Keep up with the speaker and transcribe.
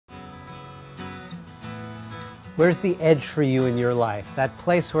Where's the edge for you in your life? That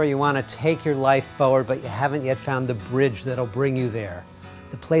place where you want to take your life forward, but you haven't yet found the bridge that'll bring you there.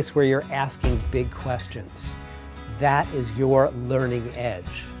 The place where you're asking big questions. That is your learning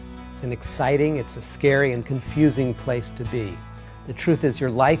edge. It's an exciting, it's a scary and confusing place to be. The truth is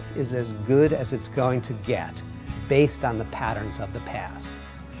your life is as good as it's going to get based on the patterns of the past.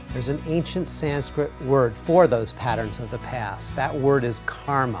 There's an ancient Sanskrit word for those patterns of the past. That word is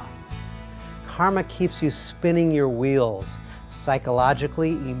karma. Karma keeps you spinning your wheels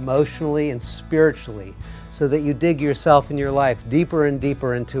psychologically, emotionally, and spiritually so that you dig yourself in your life deeper and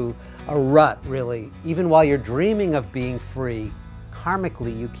deeper into a rut, really. Even while you're dreaming of being free,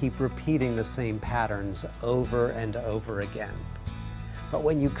 karmically you keep repeating the same patterns over and over again. But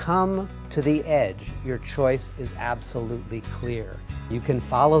when you come to the edge, your choice is absolutely clear. You can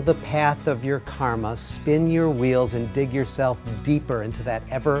follow the path of your karma, spin your wheels, and dig yourself deeper into that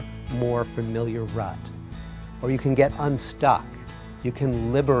ever more familiar rut. Or you can get unstuck. You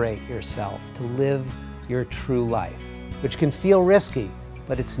can liberate yourself to live your true life, which can feel risky,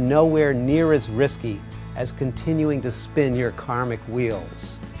 but it's nowhere near as risky as continuing to spin your karmic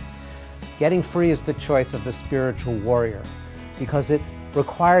wheels. Getting free is the choice of the spiritual warrior because it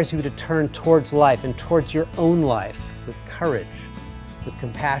requires you to turn towards life and towards your own life with courage, with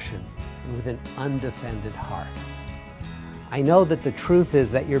compassion, and with an undefended heart. I know that the truth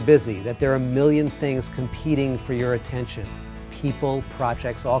is that you're busy, that there are a million things competing for your attention, people,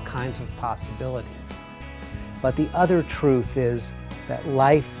 projects, all kinds of possibilities. But the other truth is that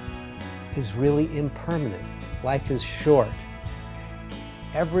life is really impermanent. Life is short.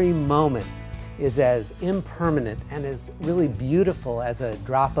 Every moment is as impermanent and as really beautiful as a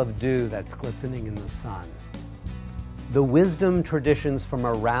drop of dew that's glistening in the sun. The wisdom traditions from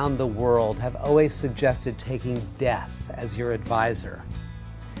around the world have always suggested taking death as your advisor.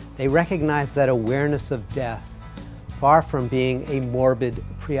 They recognize that awareness of death, far from being a morbid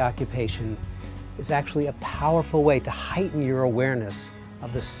preoccupation, is actually a powerful way to heighten your awareness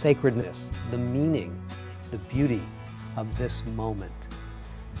of the sacredness, the meaning, the beauty of this moment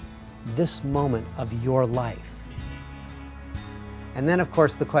of your life. And then, of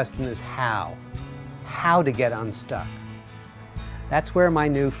course, the question is how to get unstuck. That's where my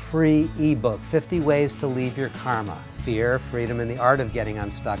new free ebook, 50 Ways to Leave Your Karma, Fear, Freedom, and the Art of Getting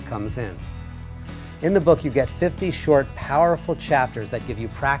Unstuck comes in. In the book, you get 50 short, powerful chapters that give you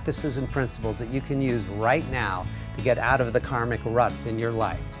practices and principles that you can use right now to get out of the karmic ruts in your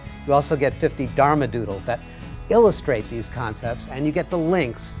life. You also get 50 Dharma doodles that illustrate these concepts, and you get the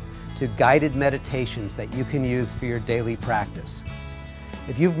links to guided meditations that you can use for your daily practice.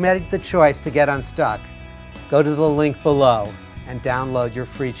 If you've made the choice to get unstuck, go to the link below and download your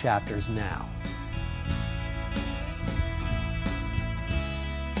free chapters now.